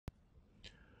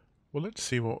Well, let's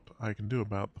see what I can do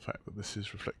about the fact that this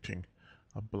is reflecting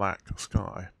a black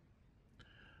sky.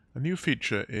 A new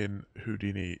feature in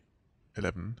Houdini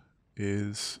 11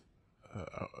 is,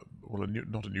 well,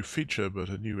 not a new feature, but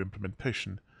a new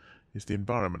implementation, is the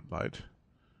environment light.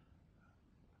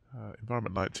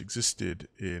 Environment lights existed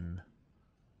in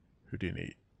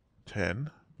Houdini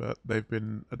 10, but they've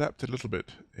been adapted a little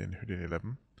bit in Houdini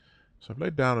 11. So I've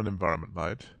laid down an environment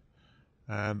light,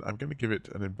 and I'm going to give it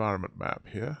an environment map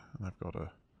here, and I've got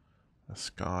a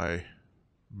sky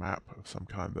map of some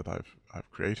kind that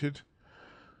I've created,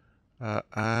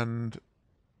 and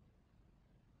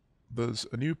there's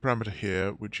a new parameter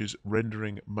here which is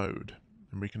rendering mode,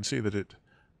 and we can see that it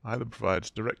either provides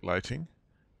direct lighting,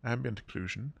 ambient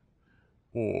occlusion,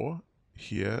 or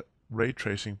here ray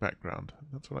tracing background.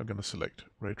 That's what I'm going to select,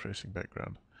 ray tracing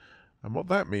background. And what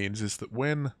that means is that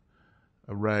when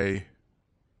a ray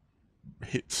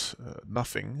hits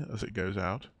nothing as it goes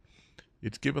out,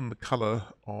 it's given the color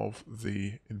of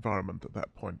the environment at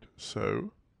that point.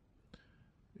 So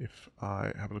if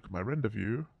I have a look at my render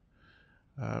view,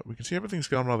 we can see everything's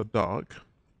gone rather dark,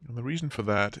 and the reason for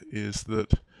that is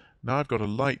that now I've got a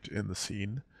light in the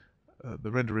scene.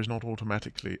 The render is not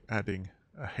automatically adding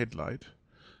a headlight,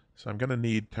 so I'm going to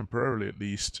need temporarily at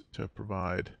least to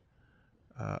provide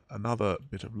another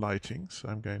bit of lighting. So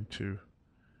I'm going to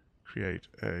create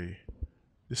a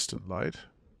distant light,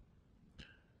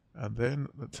 and then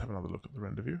let's have another look at the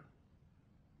render view.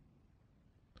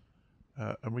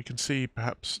 And we can see,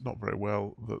 perhaps not very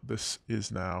well, that this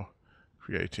is now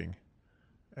creating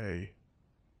a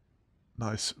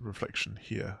nice reflection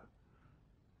here.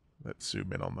 Let's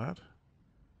zoom in on that.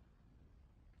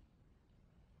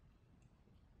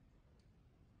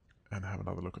 And have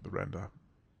another look at the render.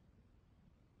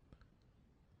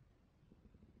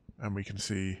 And we can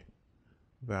see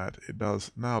that it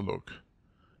does now look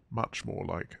much more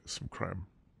like some chrome.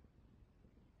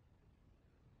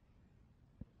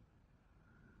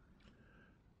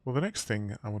 Well, the next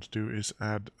thing I want to do is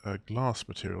add a glass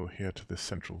material here to this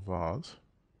central vase.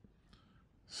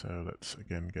 So let's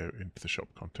again go into the shop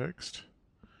context,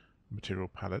 material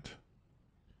palette.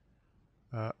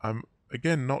 I'm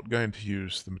again not going to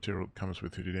use the material that comes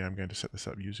with Houdini. I'm going to set this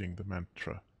up using the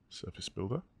Mantra surface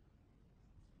builder.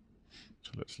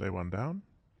 So let's lay one down,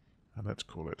 and let's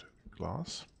call it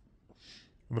glass.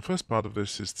 And the first part of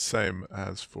this is the same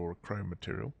as for chrome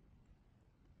material.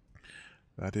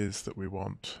 That is that we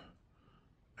want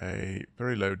a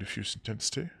very low diffuse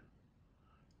intensity,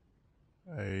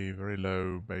 a very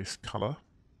low base color.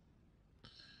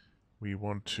 We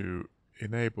want to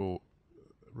enable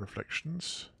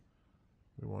reflections.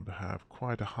 We want to have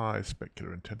quite a high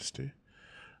specular intensity.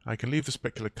 I can leave the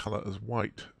specular color as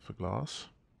white for glass.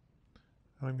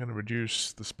 I'm going to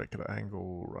reduce the specular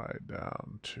angle right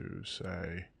down to,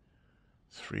 say,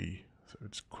 3, so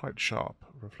it's quite sharp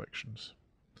reflections.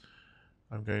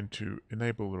 I'm going to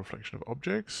enable the reflection of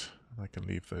objects, and I can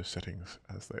leave those settings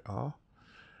as they are.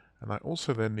 And I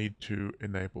also then need to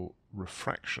enable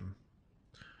refraction.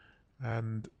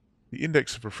 And the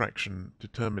index of refraction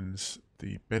determines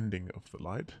the bending of the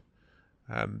light,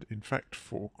 and in fact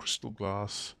for crystal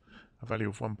glass a value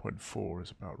of 1.4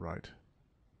 is about right.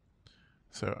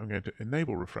 So I'm going to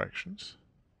enable refractions.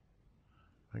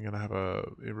 I'm going to have a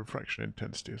refraction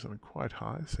intensity of something quite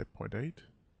high, say 0.8.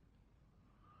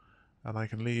 And I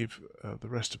can leave the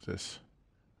rest of this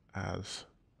as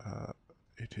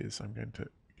it is. I'm going to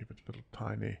give it a little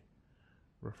tiny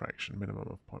refraction minimum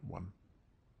of 0.1.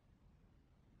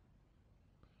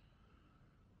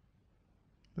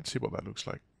 Let's see what that looks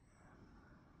like.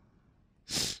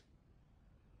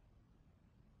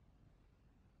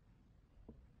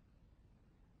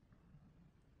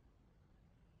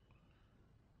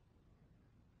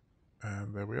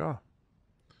 And there we are.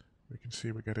 We can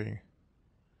see we're getting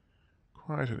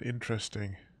quite an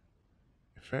interesting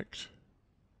effect.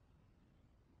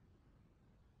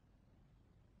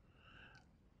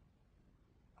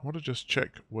 I want to just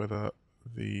check whether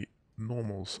the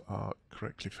normals are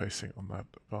correctly facing on that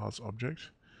vase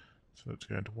object. So let's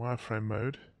go into wireframe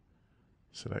mode,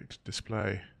 select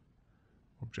display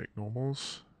object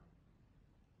normals,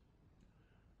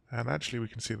 and actually we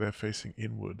can see they're facing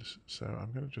inwards. So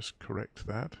I'm going to just correct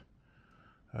that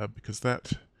because the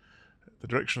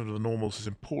direction of the normals is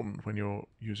important when you're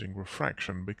using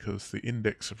refraction, because the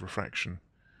index of refraction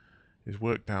is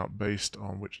worked out based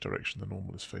on which direction the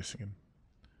normal is facing in.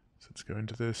 So let's go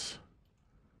into this,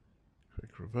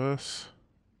 click reverse,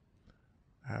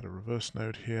 add a reverse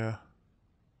node here,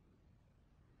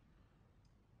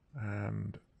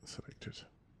 and select it.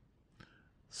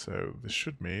 So this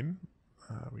should mean,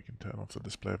 we can turn off the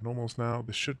display of normals now,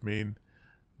 this should mean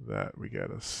that we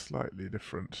get a slightly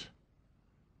different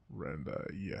render.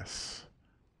 Yes,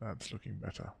 that's looking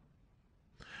better.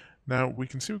 Now we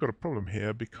can see we've got a problem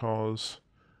here because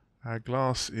our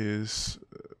glass is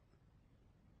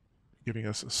giving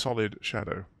us a solid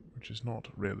shadow, which is not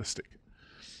realistic.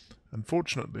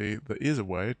 Unfortunately, there is a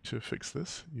way to fix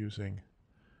this using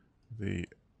the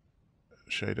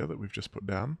shader that we've just put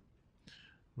down,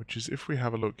 which is if we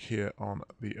have a look here on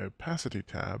the opacity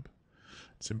tab,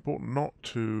 it's important not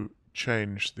to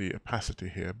change the opacity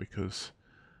here because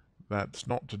that's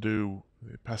not to do,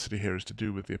 the opacity here is to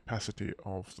do with the opacity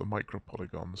of the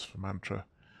micropolygons for Mantra,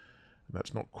 and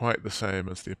that's not quite the same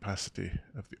as the opacity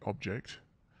of the object.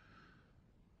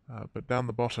 But down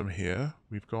the bottom here,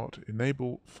 we've got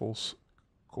Enable False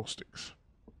Caustics.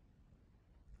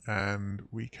 And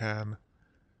we can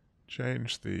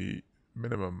change the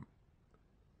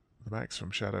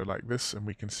maximum shadow like this, and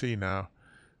we can see now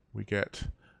we get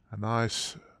a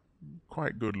nice,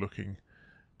 quite good looking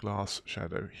glass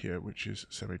shadow here, which is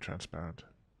semi-transparent.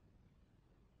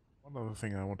 One other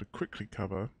thing I want to quickly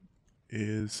cover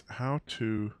is how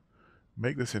to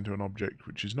make this into an object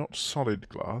which is not solid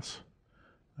glass,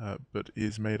 but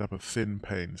is made up of thin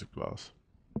panes of glass.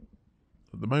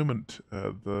 At the moment,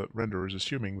 the renderer is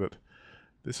assuming that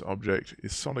this object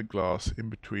is solid glass in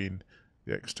between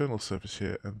the external surface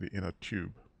here and the inner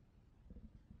tube.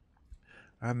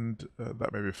 And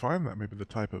that may be fine, that may be the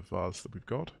type of vase that we've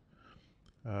got,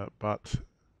 but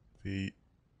the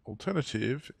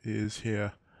alternative is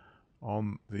here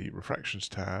on the Refractions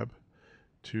tab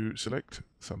to select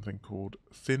something called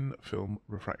Thin Film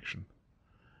Refraction.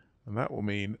 And that will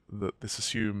mean that this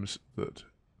assumes that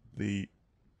the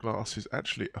glass is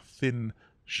actually a thin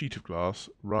sheet of glass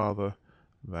rather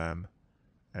than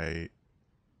a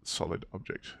solid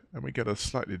object. And we get a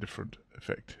slightly different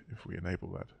effect if we enable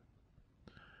that.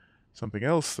 Something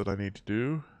else that I need to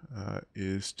do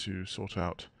is to sort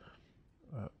out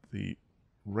the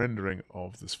rendering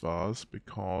of this vase,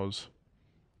 because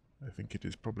I think it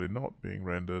is probably not being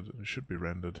rendered, and it should be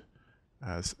rendered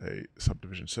as a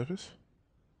subdivision surface.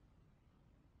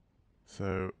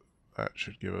 So that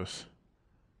should give us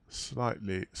a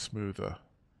slightly smoother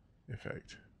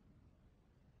effect.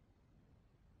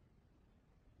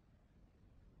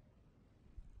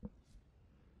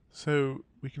 So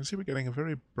we can see we're getting a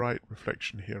very bright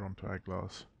reflection here onto our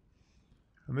glass.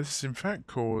 And this is in fact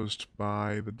caused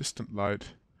by the distant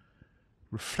light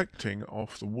reflecting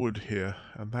off the wood here,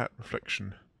 and that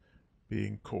reflection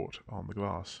being caught on the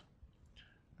glass.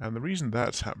 And the reason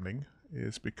that's happening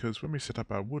is because when we set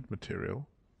up our wood material,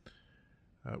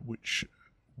 which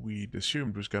we'd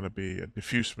assumed was going to be a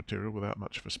diffuse material without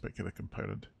much of a specular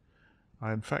component,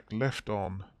 I in fact left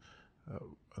on,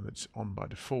 and it's on by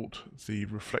default, the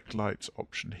reflect lights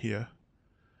option here.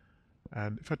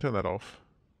 And if I turn that off,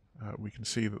 we can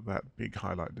see that that big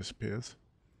highlight disappears.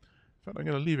 In fact, I'm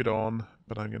going to leave it on,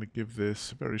 but I'm going to give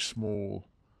this a very small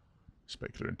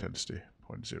specular intensity,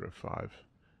 0.05.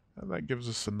 And that gives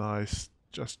us a nice,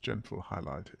 just gentle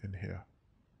highlight in here.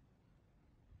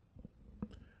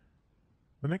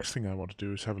 The next thing I want to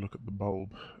do is have a look at the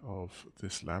bulb of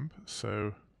this lamp.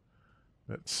 So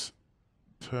let's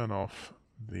turn off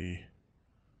the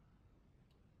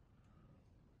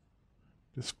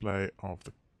display of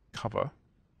the cover,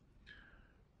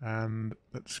 and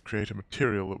let's create a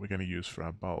material that we're going to use for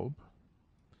our bulb.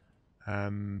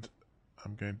 And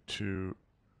I'm going to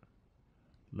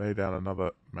lay down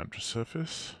another Mantra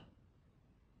surface.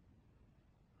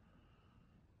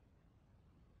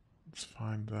 Let's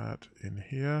find that in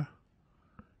here,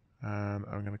 and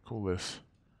I'm going to call this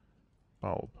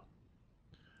bulb.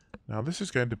 Now this is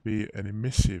going to be an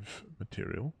emissive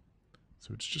material,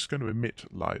 so it's just going to emit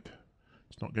light.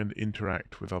 It's not going to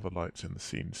interact with other lights in the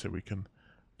scene, so we can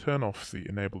turn off the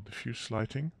enable diffuse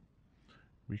lighting,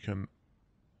 we can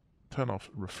turn off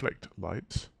reflect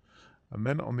lights, and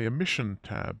then on the emission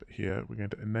tab here we're going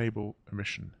to enable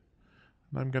emission,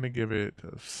 and I'm going to give it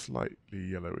a slightly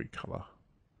yellowy color,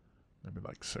 maybe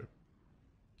like so.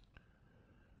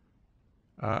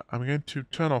 I'm going to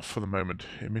turn off for the moment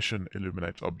emission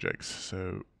illuminates objects,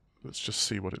 so let's just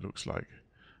see what it looks like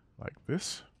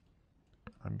this.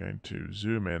 I'm going to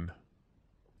zoom in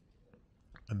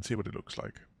and see what it looks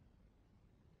like.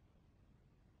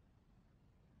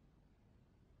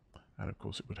 And of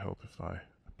course it would help if I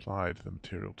applied the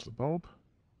material to the bulb.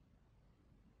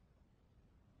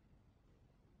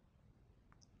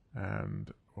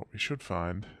 And what we should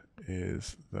find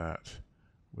is that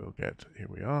we'll get, here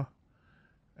we are,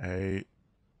 a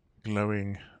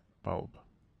glowing bulb.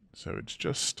 So it's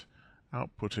just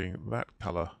outputting that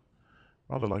color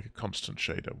rather like a constant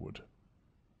shader would.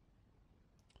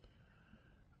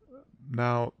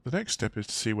 Now the next step is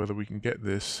to see whether we can get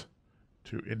this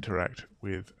to interact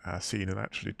with our scene and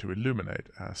actually to illuminate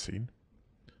our scene.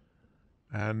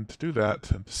 And to do that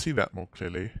and to see that more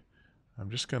clearly, I'm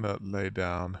just going to lay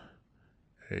down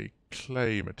a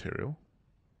clay material,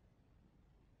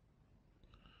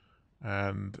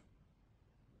 and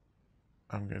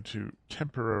I'm going to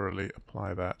temporarily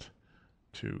apply that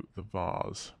to the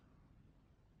vase.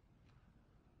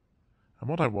 And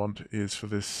what I want is for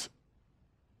this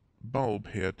bulb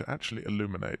here to actually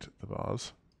illuminate the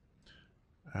vase.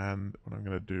 And what I'm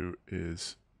going to do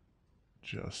is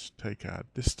just take our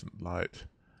distant light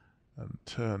and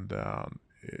turn down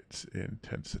its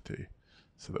intensity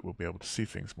so that we'll be able to see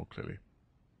things more clearly.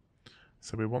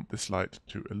 So we want this light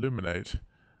to illuminate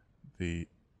the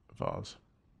vase.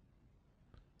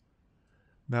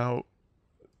 Now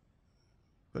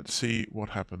let's see what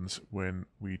happens when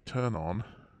we turn on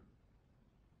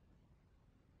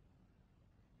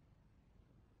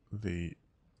the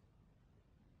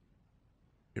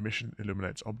emission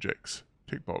illuminates objects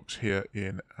tick box here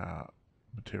in our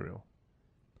material.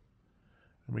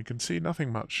 And we can see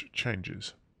nothing much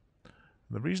changes.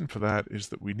 And the reason for that is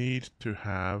that we need to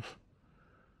have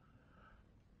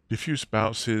diffuse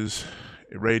bounces,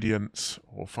 irradiance,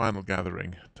 or final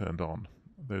gathering turned on.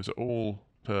 Those are all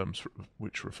terms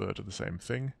which refer to the same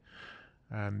thing,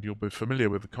 and you'll be familiar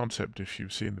with the concept if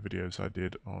you've seen the videos I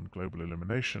did on global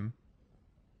illumination.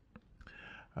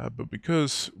 But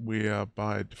because we are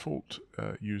by default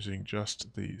using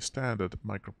just the standard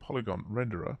micropolygon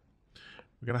renderer,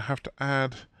 we're going to have to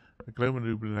add a global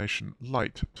illumination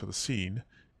light to the scene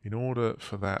in order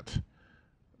for that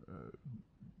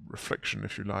reflection,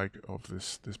 if you like, of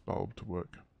this bulb to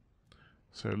work.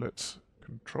 So let's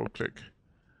control click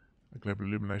a global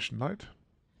illumination light,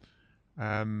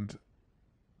 and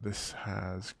this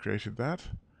has created that.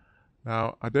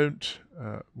 Now I don't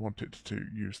want it to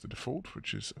use the default,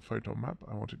 which is a photon map.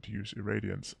 I want it to use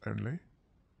irradiance only,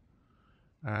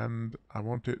 and I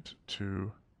want it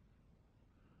to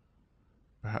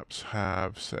perhaps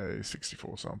have, say,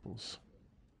 64 samples.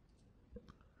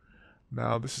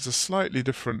 Now this is a slightly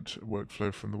different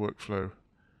workflow from the workflow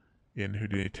in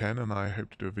Houdini 10, and I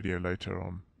hope to do a video later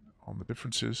on the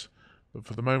differences, but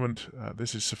for the moment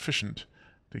this is sufficient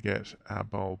to get our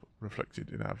bulb reflected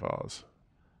in our vase.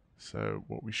 So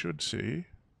what we should see,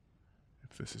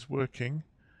 if this is working,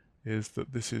 is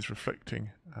that this is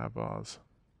reflecting our vase.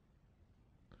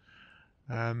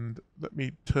 And let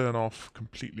me turn off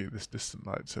completely this distant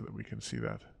light so that we can see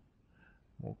that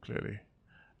more clearly.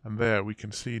 And there we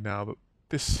can see now that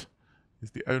this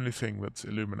is the only thing that's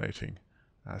illuminating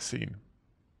our scene.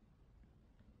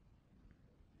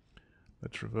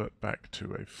 Let's revert back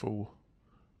to a full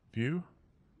view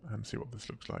and see what this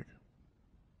looks like.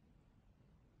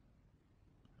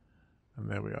 And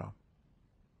there we are.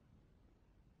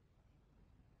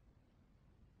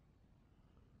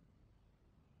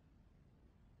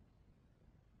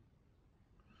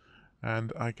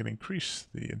 And I can increase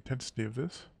the intensity of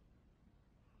this,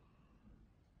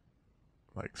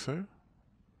 like so.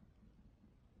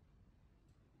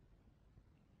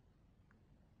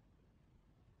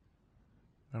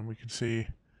 And we can see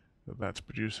that that's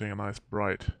producing a nice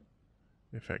bright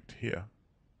effect here.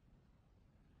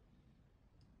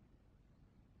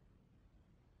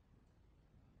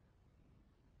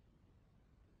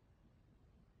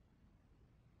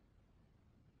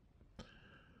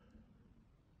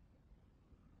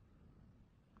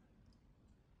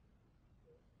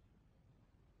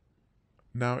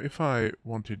 Now if I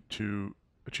wanted to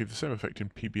achieve the same effect in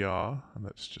PBR, and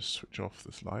let's just switch off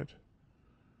this light,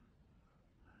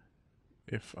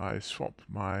 if I swap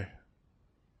my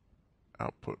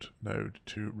output node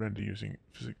to render using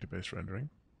physically-based rendering,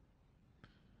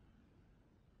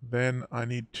 then I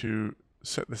need to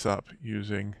set this up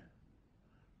using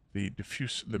the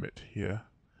diffuse limit here,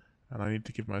 and I need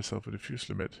to give myself a diffuse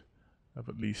limit of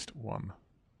at least 1.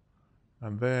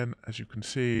 And then, as you can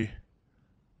see,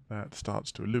 that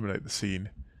starts to illuminate the scene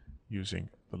using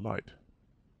the light.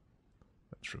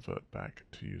 Let's revert back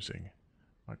to using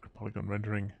micropolygon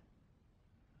rendering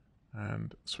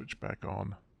and switch back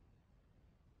on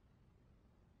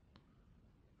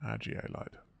our GA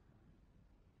light.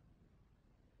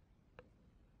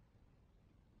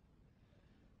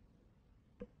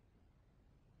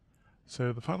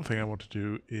 So the final thing I want to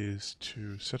do is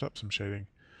to set up some shading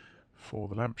for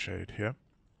the lampshade here.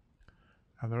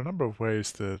 And there are a number of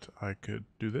ways that I could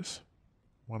do this,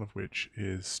 one of which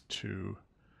is to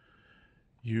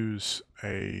use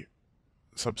a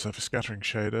subsurface scattering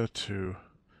shader to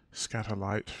scatter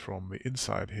light from the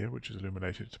inside here, which is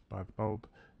illuminated by the bulb,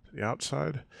 to the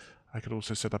outside. I could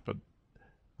also set up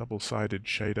double-sided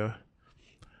shader.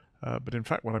 But in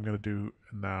fact what I'm going to do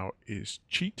now is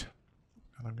cheat.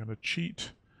 And I'm going to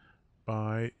cheat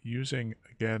by using,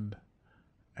 again,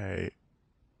 a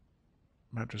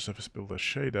Mantra Surface Builder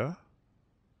shader.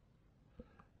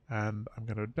 And I'm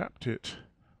going to adapt it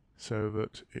so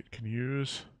that it can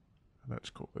use, let's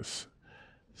call this,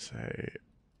 say,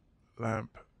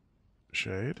 lamp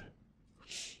shade.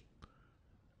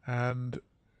 And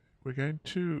we're going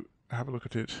to have a look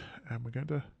at it, and we're going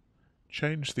to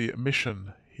change the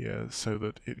emission here so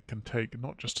that it can take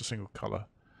not just a single color,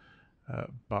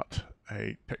 but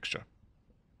a texture.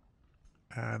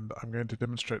 And I'm going to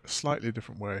demonstrate a slightly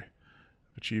different way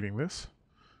of achieving this.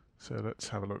 So let's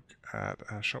have a look at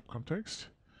our shop context,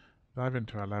 dive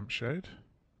into our lampshade,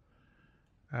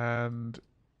 and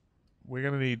we're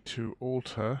going to need to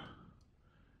alter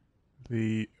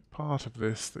the part of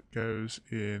this that goes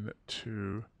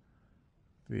into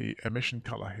the emission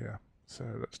color here. So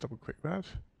let's double click that.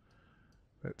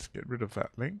 Let's get rid of that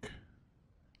link,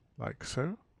 like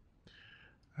so.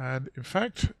 And in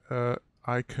fact,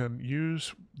 I can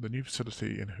use the new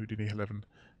facility in Houdini 11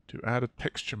 to add a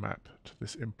texture map to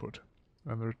this input.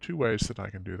 And there are two ways that I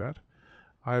can do that.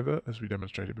 Either, as we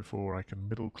demonstrated before, I can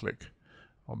middle click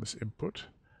on this input,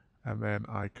 and then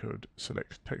I could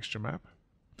select texture map,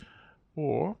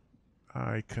 or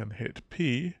I can hit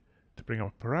P to bring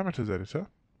up a parameters editor,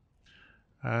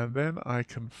 and then I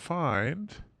can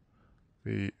find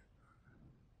the,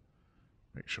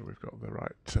 make sure we've got the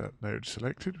right node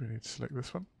selected. We need to select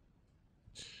this one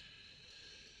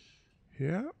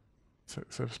here,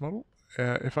 select surface model.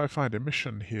 If I find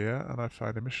emission here and I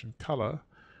find emission color,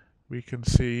 we can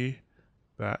see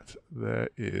that there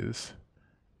is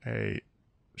a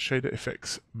shader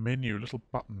effects menu little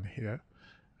button here,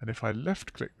 and if I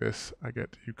left click this, I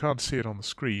get, you can't see it on the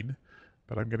screen,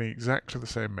 but I'm getting exactly the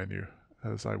same menu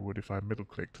as I would if I middle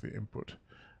clicked the input,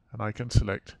 and I can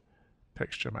select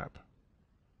texture map.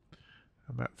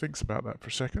 And that thinks about that for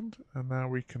a second, and now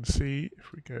we can see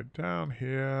if we go down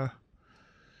here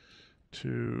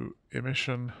to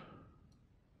emission,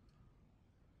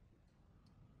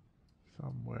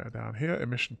 somewhere down here,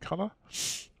 emission color,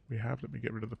 we have, let me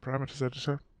get rid of the parameters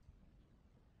editor,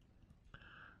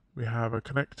 we have a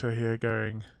connector here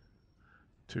going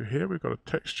to here. We've got a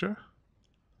texture,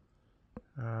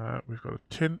 we've got a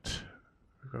tint,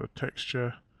 we've got a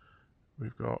texture,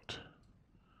 we've got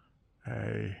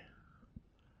a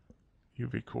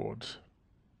UV chords,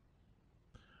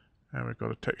 and we've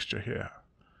got a texture here.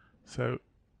 So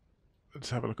let's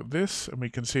have a look at this, and we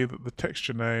can see that the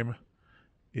texture name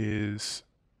is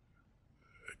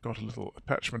got a little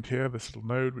attachment here, this little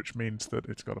node, which means that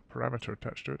it's got a parameter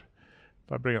attached to it.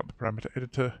 If I bring up the parameter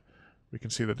editor, we can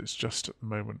see that it's just at the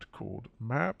moment called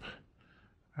map,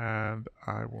 and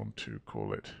I want to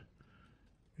call it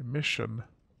emission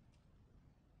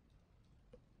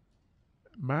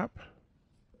map.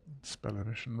 Spell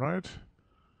emission right,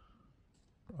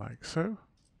 like so.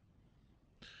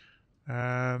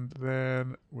 And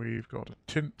then we've got a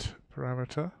tint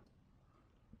parameter,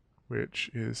 which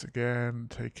is again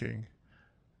taking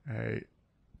a,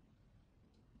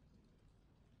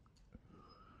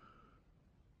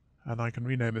 and I can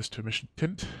rename this to emission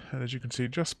tint, and as you can see,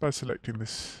 just by selecting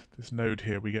this node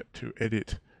here, we get to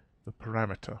edit the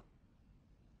parameter.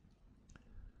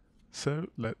 So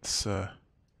let's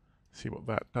see what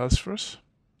that does for us,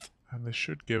 and this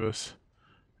should give us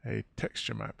a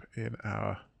texture map in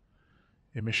our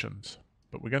emissions,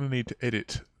 but we're going to need to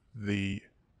edit the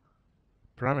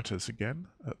parameters again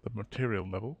at the material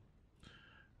level,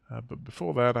 but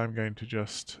before that I'm going to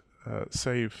just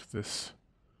save this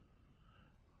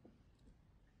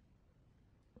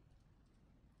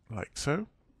like so,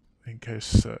 in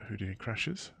case Houdini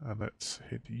crashes, and let's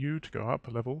hit U to go up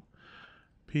a level,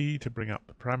 P to bring up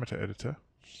the parameter editor,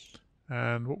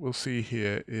 and what we'll see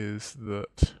here is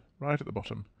that right at the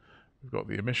bottom we've got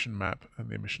the emission map and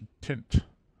the emission tint.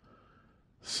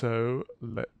 So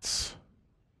let's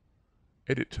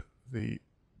edit the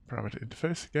parameter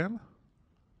interface again,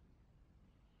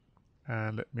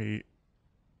 and let me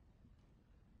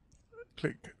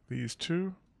click these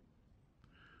two,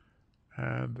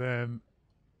 and then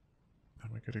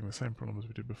we're getting the same problem as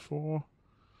we did before.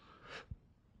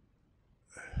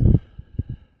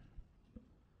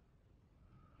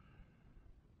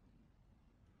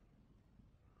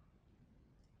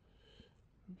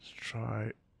 Let's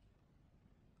try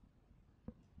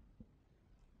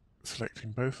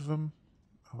selecting both of them,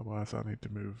 otherwise I need to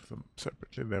move them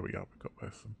separately. There we go, we've got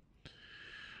both of them.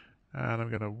 And I'm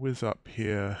going to whiz up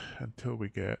here until we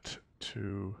get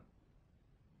to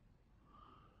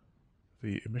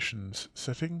the emissions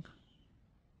setting.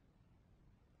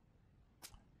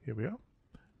 Here we are.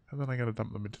 And then I'm going to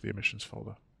dump them into the emissions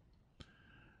folder.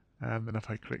 And then if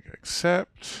I click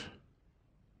accept,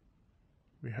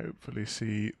 we hopefully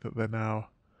see that they're now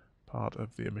part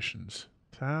of the emissions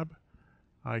tab.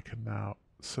 I can now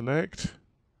select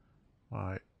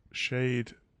my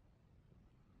shade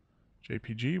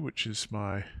JPG, which is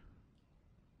my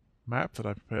map that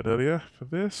I prepared earlier for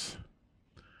this.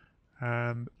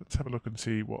 And let's have a look and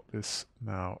see what this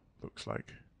now looks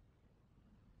like.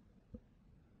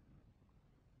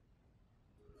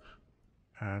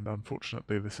 And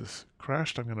unfortunately this has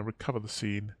crashed. I'm going to recover the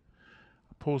scene.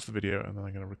 I'll pause the video and then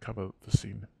I'm going to recover the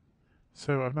scene.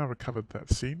 So I've now recovered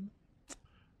that scene.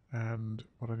 And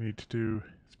what I need to do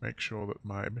is make sure that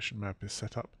my emission map is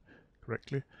set up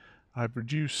correctly. I've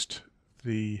reduced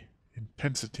the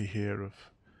intensity here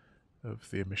of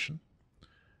the emission.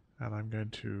 And I'm going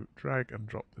to drag and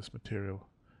drop this material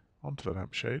onto the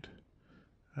lampshade.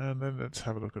 And then let's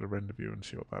have a look at a render view and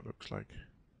see what that looks like.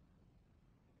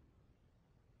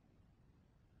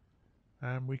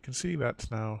 And we can see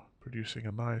that's now producing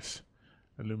a nice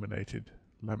illuminated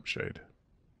lampshade.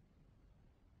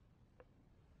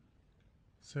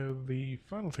 So the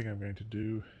final thing I'm going to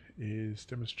do is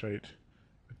demonstrate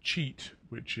a cheat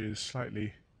which is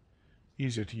slightly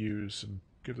easier to use and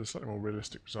gives a slightly more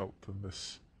realistic result than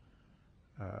this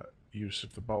use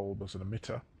of the bulb as an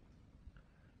emitter.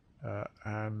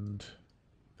 And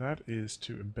that is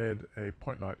to embed a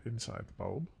point light inside the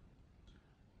bulb.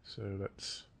 So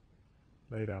let's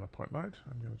lay down a point light.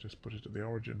 I'm going to just put it at the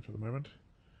origin for the moment.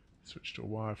 Switch to a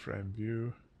wireframe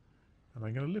view. And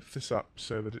I'm going to lift this up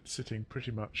so that it's sitting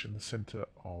pretty much in the center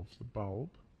of the bulb.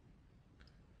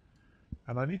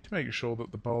 And I need to make sure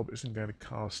that the bulb isn't going to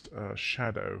cast a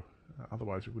shadow,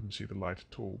 otherwise we wouldn't see the light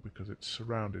at all because it's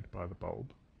surrounded by the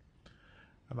bulb.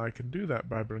 And I can do that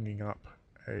by bringing up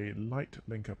a light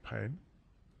linker pane.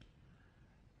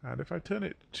 And if I turn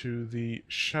it to the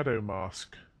shadow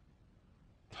mask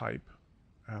type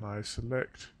and I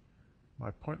select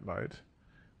my point light,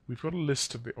 we've got a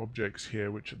list of the objects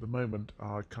here which at the moment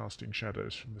are casting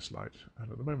shadows from this light,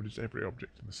 and at the moment it's every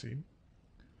object in the scene.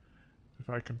 If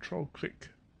I control click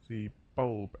the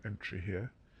bulb entry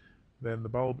here, then the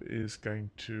bulb is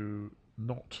going to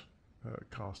not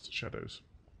cast shadows,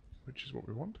 which is what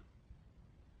we want.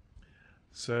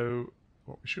 So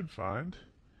what we should find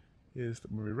is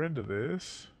that when we render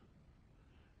this,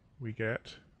 we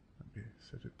get, let me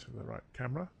set it to the right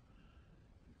camera,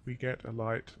 we get a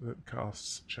light that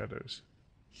casts shadows.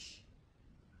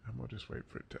 And we'll just wait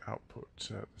for it to output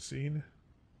the scene.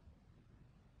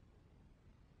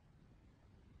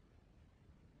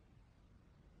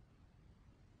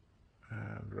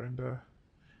 And render.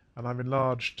 And I've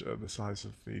enlarged the size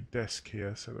of the desk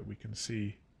here so that we can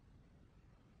see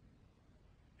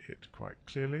it quite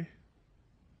clearly.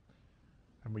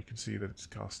 And we can see that it's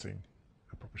casting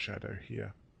a proper shadow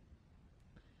here.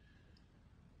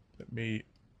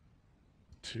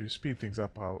 To speed things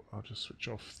up, I'll just switch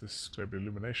off this global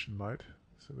illumination light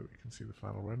so that we can see the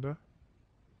final render.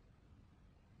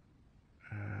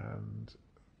 And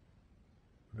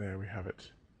there we have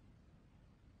it.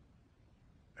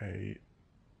 A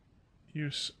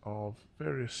use of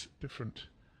various different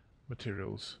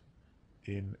materials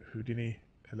in Houdini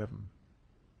 11.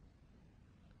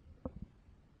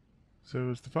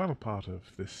 So as the final part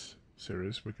of this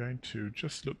series, we're going to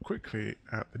just look quickly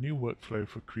at the new workflow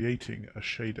for creating a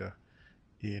shader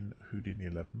in Houdini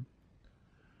 11.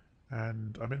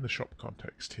 And I'm in the shop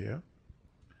context here.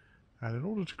 And in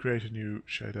order to create a new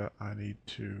shader, I need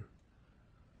to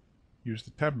use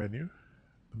the tab menu,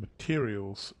 the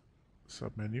materials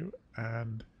submenu,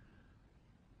 and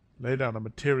lay down a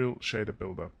material shader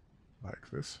builder like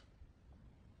this.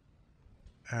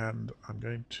 And I'm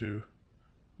going to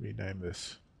rename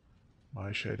this my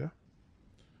shader.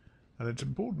 And it's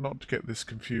important not to get this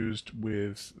confused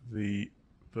with the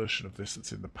version of this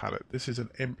that's in the palette. This is an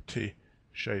empty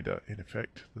shader in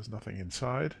effect. There's nothing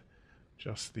inside,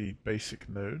 just the basic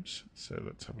nodes. So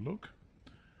let's have a look.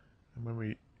 And when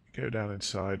we go down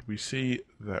inside, we see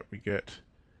that we get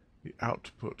the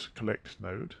output collect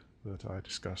node that I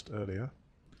discussed earlier.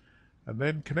 And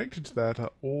then connected to that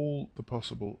are all the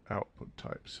possible output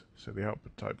types. So the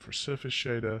output type for a surface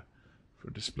shader, for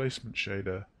a displacement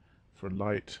shader, for a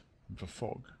light, and for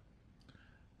fog.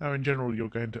 Now in general you're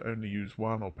going to only use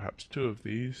one or perhaps two of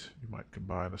these. You might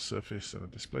combine a surface and a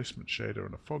displacement shader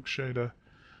and a fog shader.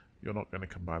 You're not going to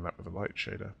combine that with a light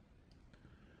shader.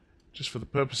 Just for the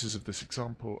purposes of this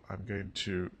example, I'm going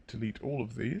to delete all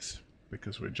of these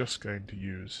because we're just going to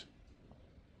use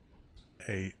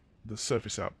the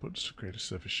surface outputs to create a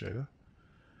surface shader.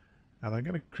 And I'm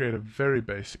going to create a very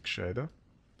basic shader.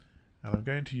 And I'm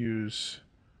going to use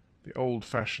the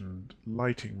old-fashioned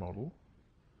lighting model,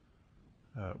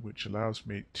 which allows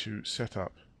me to set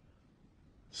up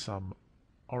some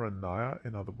oronnaya,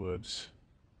 in other words,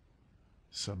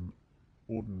 some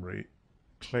ordinary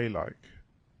clay-like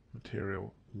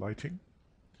material lighting.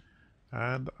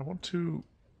 And I want to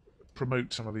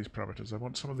promote some of these parameters. I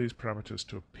want some of these parameters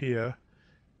to appear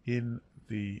in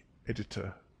the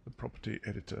editor, the property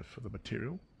editor for the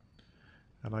material.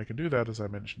 And I can do that, as I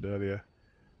mentioned earlier,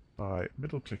 by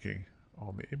middle-clicking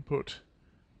on the input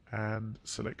and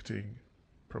selecting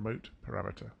Promote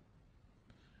Parameter.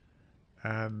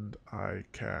 And I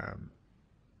can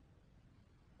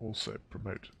also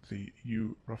promote the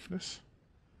U roughness.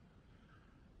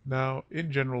 Now,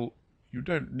 in general, you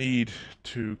don't need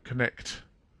to connect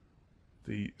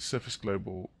the surface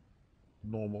global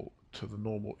normal to the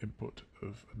normal input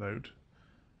of a node,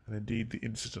 and indeed the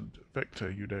incident vector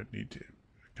you don't need to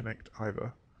connect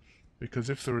either, because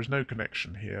if there is no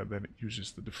connection here, then it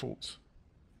uses the defaults.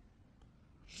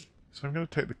 So I'm going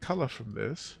to take the color from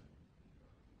this,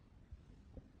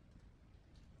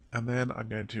 and then I'm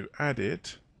going to add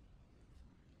it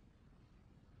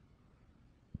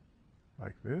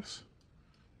like this.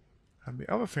 And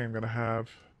the other thing I'm going to have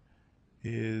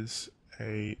is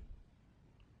a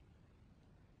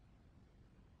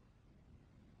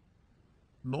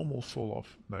normal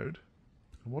fall-off node.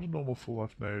 And what a normal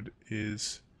fall-off node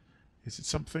is it's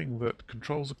something that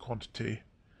controls a quantity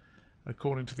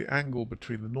according to the angle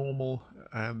between the normal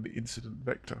and the incident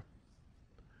vector.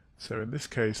 So in this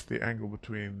case, the angle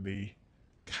between the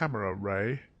camera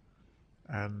ray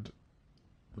and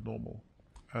the normal.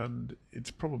 And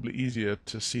it's probably easier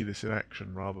to see this in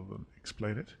action rather than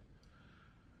explain it.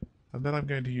 And then I'm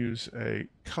going to use a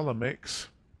color mix.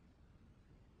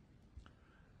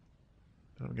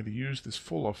 And I'm going to use this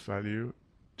fall-off value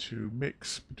to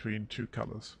mix between two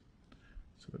colors.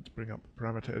 So let's bring up the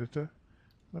parameter editor.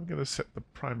 I'm going to set the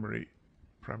primary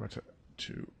parameter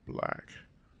to black.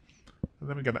 And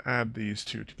then we're going to add these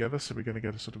two together, so we're going to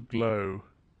get a sort of glow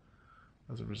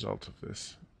as a result of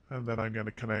this. And then I'm going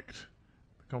to connect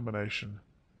the combination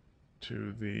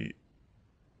to the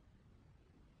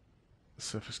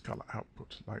surface color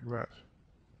output like that.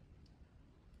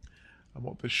 And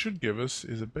what this should give us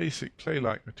is a basic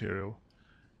clay-like material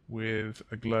with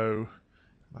a glow.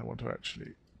 And I want to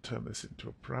actually turn this into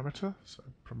a parameter, so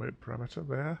promote parameter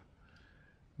there,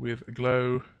 with a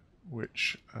glow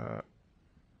which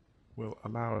will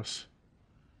allow us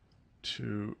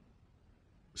to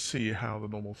see how the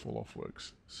normal fall-off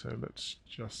works. So let's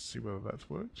just see whether that's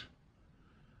worked.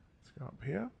 Let's go up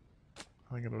here.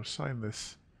 I'm going to assign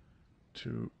this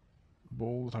to the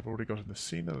ball that I've already got in the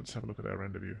scene. Now let's have a look at our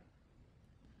render view.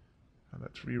 And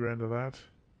let's re-render that.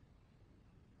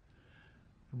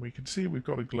 And we can see we've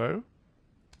got a glow.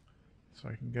 So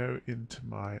I can go into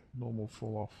my normal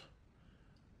fall-off,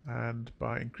 and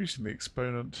by increasing the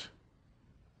exponent,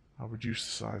 I'll reduce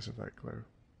the size of that glow.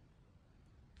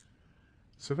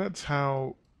 So that's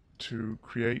how to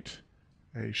create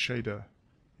a shader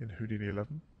in Houdini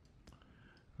 11.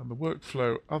 And the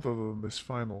workflow, other than this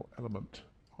final element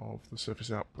of the surface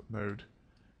output node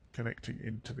connecting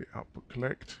into the output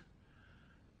collect,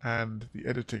 and the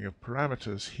editing of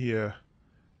parameters here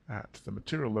at the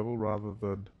material level rather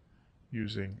than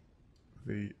using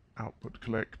the output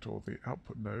collect or the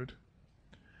output node.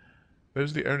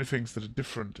 Those are the only things that are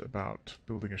different about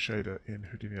building a shader in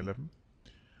Houdini 11.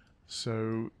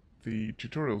 So the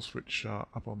tutorials which are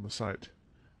up on the site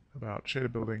about shader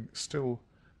building still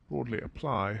broadly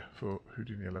apply for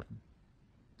Houdini 11.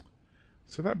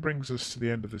 So that brings us to the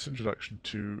end of this introduction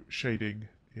to shading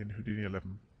in Houdini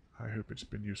 11. I hope it's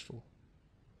been useful.